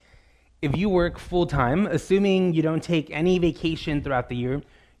If you work full-time, assuming you don't take any vacation throughout the year,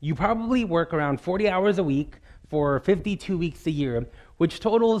 you probably work around 40 hours a week for 52 weeks a year, which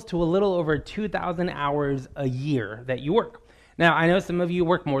totals to a little over 2,000 hours a year that you work. Now, I know some of you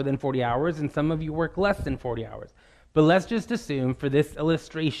work more than 40 hours and some of you work less than 40 hours, but let's just assume for this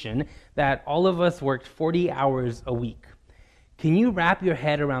illustration that all of us worked 40 hours a week. Can you wrap your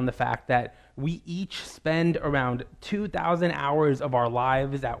head around the fact that we each spend around 2,000 hours of our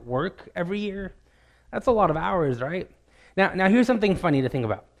lives at work every year? That's a lot of hours, right? Now here's something funny to think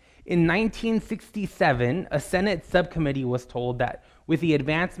about. In 1967, a Senate subcommittee was told that with the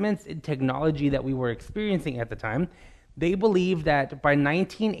advancements in technology that we were experiencing at the time, they believed that by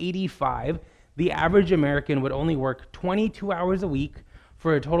 1985, the average American would only work 22 hours a week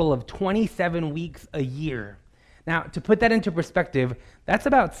for a total of 27 weeks a year. Now, to put that into perspective, that's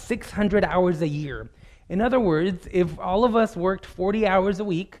about 600 hours a year. In other words, if all of us worked 40 hours a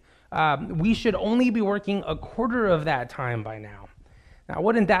week, we should only be working a quarter of that time by now. Now,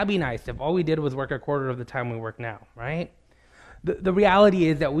 wouldn't that be nice if all we did was work a quarter of the time we work now, right? The reality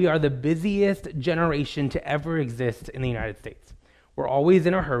is that we are the busiest generation to ever exist in the United States. We're always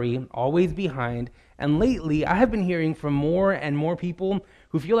in a hurry, always behind, and lately I have been hearing from more and more people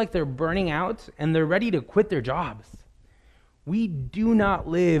who feel like they're burning out and they're ready to quit their jobs. We do not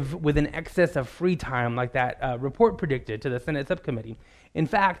live with an excess of free time like that report predicted to the Senate subcommittee. In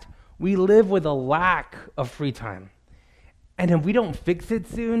fact, we live with a lack of free time. And if we don't fix it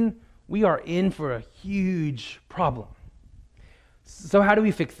soon, we are in for a huge problem. So how do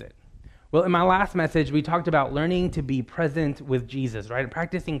we fix it? Well, in my last message, we talked about learning to be present with Jesus, right?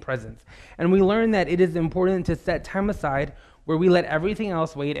 Practicing presence. And we learned that it is important to set time aside where we let everything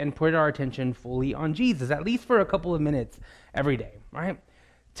else wait and put our attention fully on Jesus, at least for a couple of minutes every day, right?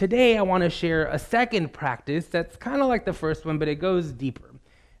 Today, I want to share a second practice that's kind of like the first one, but it goes deeper.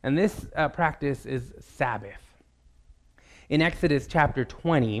 And this practice is Sabbath. In Exodus chapter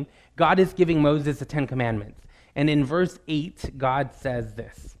 20, God is giving Moses the Ten Commandments. And in verse 8, God says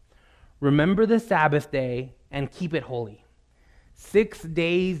this: "Remember the Sabbath day and keep it holy. 6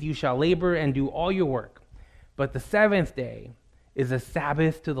 days you shall labor and do all your work, but the seventh day is a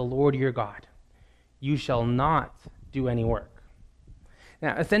Sabbath to the Lord your God. You shall not do any work."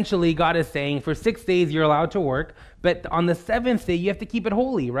 Now, essentially, God is saying for 6 days you're allowed to work, but on the seventh day you have to keep it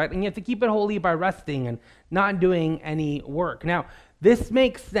holy, right? And you have to keep it holy by resting and not doing any work. Now, this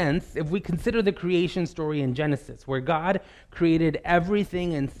makes sense if we consider the creation story in Genesis, where God created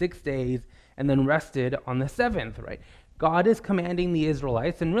everything in 6 days and then rested on the seventh, right? God is commanding the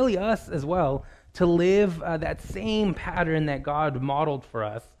Israelites, and really us as well, to live that same pattern that God modeled for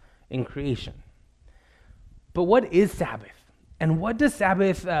us in creation. But what is Sabbath? And what does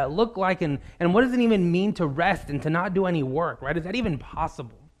Sabbath look like? And what does it even mean to rest and to not do any work, right? Is that even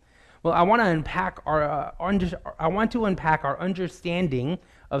possible? Well, I want to unpack our understanding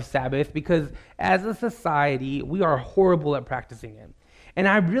of Sabbath, because as a society, we are horrible at practicing it. And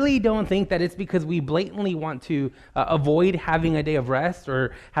I really don't think that it's because we blatantly want to avoid having a day of rest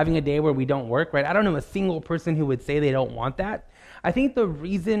or having a day where we don't work, right? I don't know a single person who would say they don't want that. I think the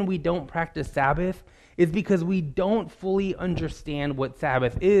reason we don't practice Sabbath is because we don't fully understand what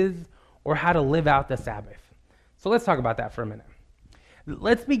Sabbath is or how to live out the Sabbath. So let's talk about that for a minute.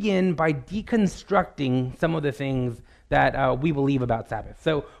 Let's begin by deconstructing some of the things that we believe about Sabbath.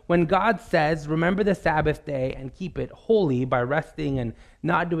 So when God says, remember the Sabbath day and keep it holy by resting and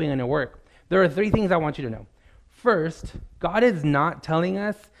not doing any work, there are 3 things I want you to know. First, God is not telling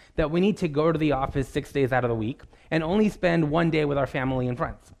us that we need to go to the office 6 days out of the week and only spend 1 day with our family and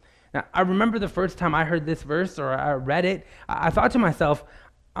friends. Now, I remember the first time I heard this verse or I read it, I thought to myself,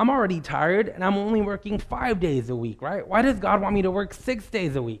 I'm already tired and I'm only working 5 days a week, right? Why does God want me to work 6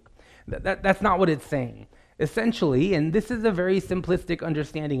 days a week? That's not what it's saying. Essentially, and this is a very simplistic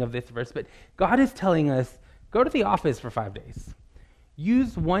understanding of this verse, but God is telling us, go to the office for 5 days.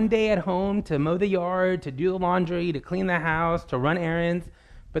 Use 1 day at home to mow the yard, to do the laundry, to clean the house, to run errands.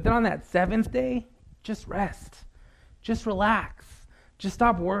 But then on that 7th day, just rest. Just relax. Just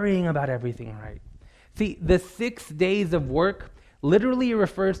stop worrying about everything, right? See, the 6 days of work literally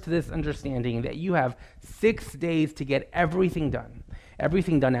refers to this understanding that you have 6 days to get everything done.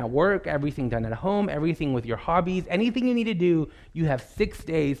 Everything done at work, everything done at home, everything with your hobbies, anything you need to do, you have 6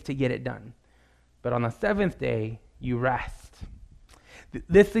 days to get it done. But on the 7th day, you rest.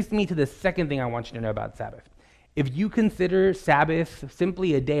 This leads me to the second thing I want you to know about Sabbath. If you consider Sabbath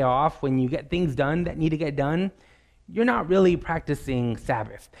simply a day off when you get things done that need to get done, you're not really practicing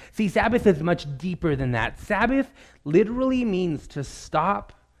Sabbath. See, Sabbath is much deeper than that. Sabbath literally means to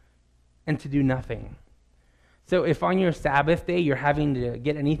stop and to do nothing. So if on your Sabbath day you're having to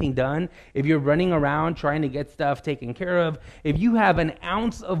get anything done, if you're running around trying to get stuff taken care of, if you have an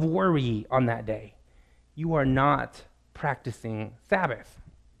ounce of worry on that day, you are not practicing Sabbath.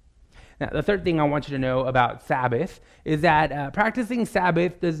 Now, the third thing I want you to know about Sabbath is that practicing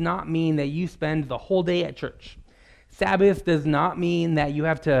Sabbath does not mean that you spend the whole day at church. Sabbath does not mean that you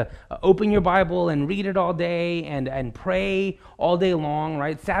have to open your Bible and read it all day and pray all day long,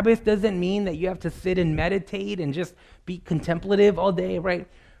 right? Sabbath doesn't mean that you have to sit and meditate and just be contemplative all day, right?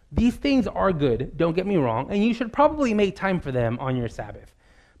 These things are good, don't get me wrong, and you should probably make time for them on your Sabbath.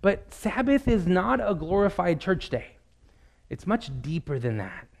 But Sabbath is not a glorified church day. It's much deeper than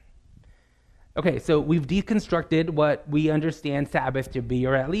that. Okay, so we've deconstructed what we understand Sabbath to be,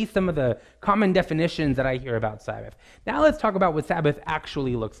 or at least some of the common definitions that I hear about Sabbath. Now let's talk about what Sabbath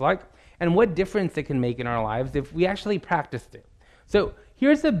actually looks like and what difference it can make in our lives if we actually practiced it. So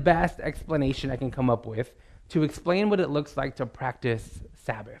here's the best explanation I can come up with to explain what it looks like to practice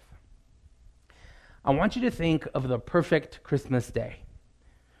Sabbath. I want you to think of the perfect Christmas day.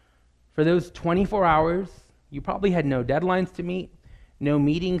 For those 24 hours, you probably had no deadlines to meet, no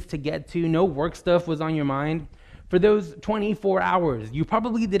meetings to get to, no work stuff was on your mind. For those 24 hours, you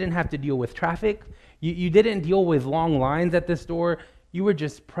probably didn't have to deal with traffic. You didn't deal with long lines at the store. You were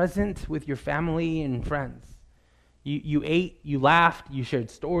just present with your family and friends. You ate, you laughed, you shared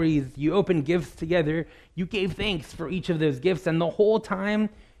stories, you opened gifts together, you gave thanks for each of those gifts, and the whole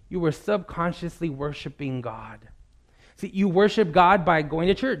time you were subconsciously worshiping God. See, you worship God by going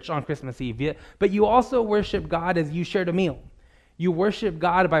to church on Christmas Eve, but you also worship God as you shared a meal. You worshiped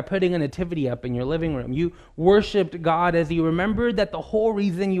God by putting a nativity up in your living room. You worshiped God as you remembered that the whole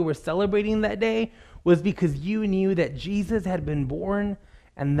reason you were celebrating that day was because you knew that Jesus had been born,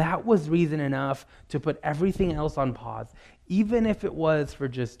 and that was reason enough to put everything else on pause, even if it was for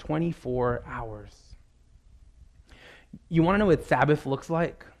just 24 hours. You want to know what Sabbath looks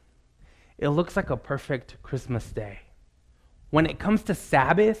like? It looks like a perfect Christmas day. When it comes to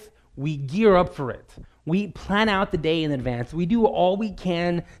Sabbath, we gear up for it. We plan out the day in advance. We do all we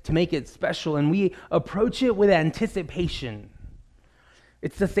can to make it special, and we approach it with anticipation.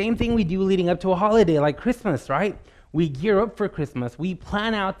 It's the same thing we do leading up to a holiday like Christmas, right? We gear up for Christmas. We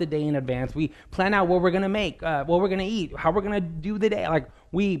plan out the day in advance. We plan out what we're going to make, what we're going to eat, how we're going to do the day. Like,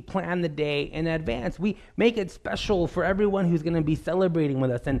 we plan the day in advance. We make it special for everyone who's going to be celebrating with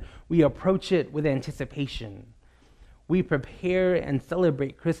us, and we approach it with anticipation. We prepare and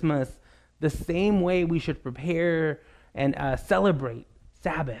celebrate Christmas the same way we should prepare and celebrate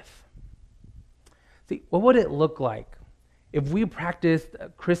Sabbath. See, what would it look like if we practiced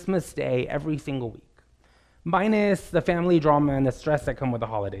Christmas Day every single week? Minus the family drama and the stress that come with the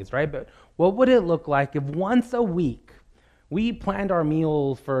holidays, right? But what would it look like if once a week we planned our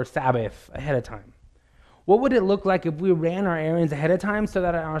meals for Sabbath ahead of time? What would it look like if we ran our errands ahead of time so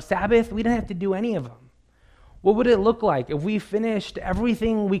that on our Sabbath we didn't have to do any of them? What would it look like if we finished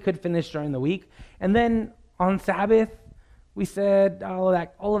everything we could finish during the week, and then on Sabbath, we said all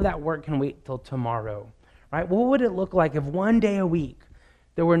of that work can wait till tomorrow, right? What would it look like if one day a week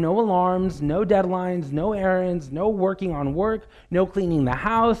there were no alarms, no deadlines, no errands, no working on work, no cleaning the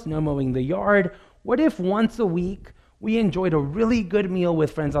house, no mowing the yard? What if once a week we enjoyed a really good meal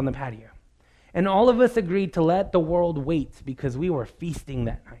with friends on the patio, and all of us agreed to let the world wait because we were feasting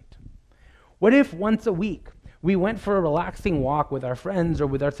that night? What if once a week we went for a relaxing walk with our friends or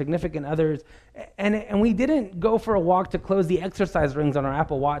with our significant others, and we didn't go for a walk to close the exercise rings on our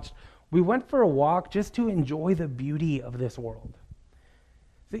Apple Watch. We went for a walk just to enjoy the beauty of this world.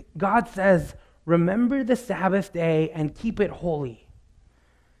 See, God says, remember the Sabbath day and keep it holy.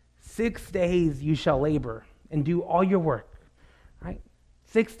 6 days you shall labor and do all your work, right?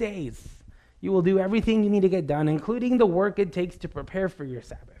 6 days. You will do everything you need to get done, including the work it takes to prepare for your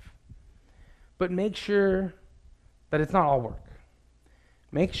Sabbath. But make sure that it's not all work.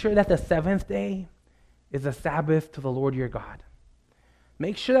 Make sure that the seventh day is a Sabbath to the Lord your God.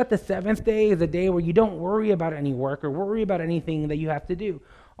 Make sure that the seventh day is a day where you don't worry about any work or worry about anything that you have to do.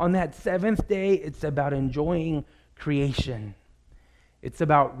 On that seventh day, it's about enjoying creation. It's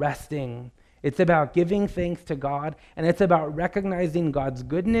about resting. It's about giving thanks to God, and it's about recognizing God's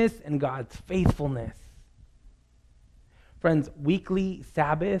goodness and God's faithfulness. Friends, weekly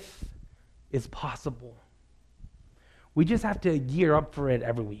Sabbath is possible. We just have to gear up for it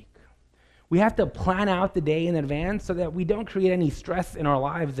every week. We have to plan out the day in advance so that we don't create any stress in our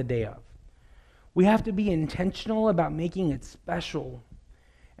lives the day of. We have to be intentional about making it special,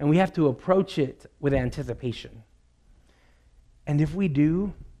 and we have to approach it with anticipation. And if we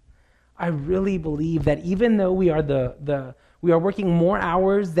do, I really believe that even though we are We are working more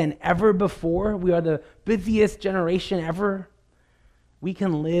hours than ever before. We are the busiest generation ever. We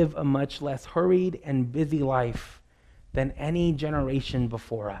can live a much less hurried and busy life than any generation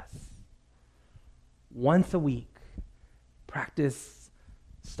before us. Once a week, practice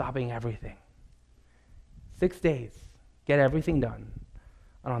stopping everything. 6 days, get everything done.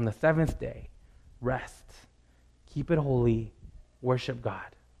 And on the 7th day, rest. Keep it holy. Worship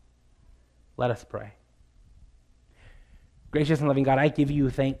God. Let us pray. Gracious and loving God, I give you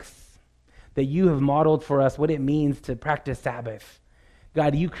thanks that you have modeled for us what it means to practice Sabbath.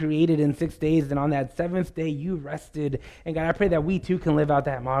 God, you created in 6 days, and on that 7th day, you rested. And God, I pray that we too can live out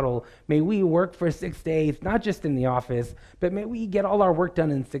that model. May we work for 6 days, not just in the office, but may we get all our work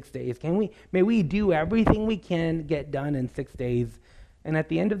done in 6 days. May we do everything we can get done in 6 days. And at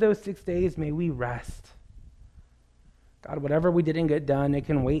the end of those 6 days, may we rest. God, whatever we didn't get done, it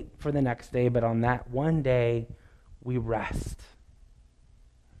can wait for the next day, but on that one day, we rest.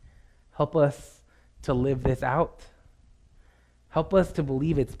 Help us to live this out. Help us to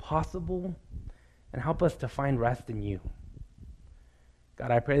believe it's possible, and help us to find rest in you. God,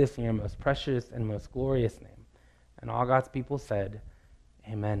 I pray this in your most precious and most glorious name. And all God's people said,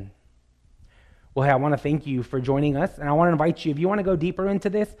 amen. Well, hey, I want to thank you for joining us, and I want to invite you, if you want to go deeper into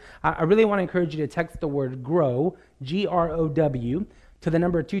this, I really want to encourage you to text the word GROW, G-R-O-W, to the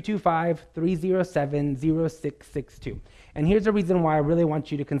number 225-307-0662. And here's the reason why I really want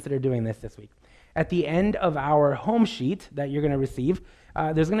you to consider doing this week. At the end of our home sheet that you're going to receive,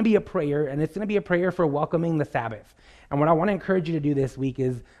 there's going to be a prayer, and it's going to be a prayer for welcoming the Sabbath. And what I want to encourage you to do this week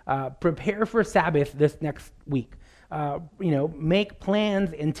is prepare for Sabbath this next week. Make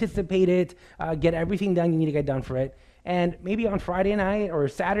plans, anticipate it, get everything done you need to get done for it. And maybe on Friday night or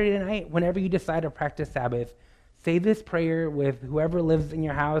Saturday night, whenever you decide to practice Sabbath, say this prayer with whoever lives in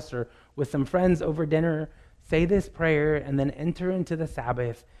your house or with some friends over dinner. Say this prayer and then enter into the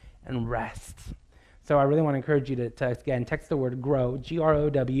Sabbath and rest. So I really want to encourage you to text the word GROW,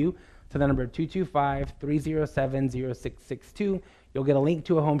 G-R-O-W, to the number 225-307-0662. You'll get a link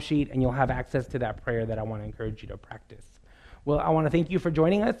to a home sheet, and you'll have access to that prayer that I want to encourage you to practice. Well, I want to thank you for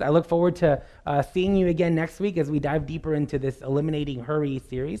joining us. I look forward to seeing you again next week as we dive deeper into this Eliminating Hurry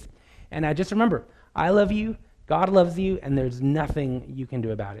series. And just remember, I love you, God loves you, and there's nothing you can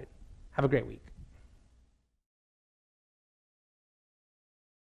do about it. Have a great week.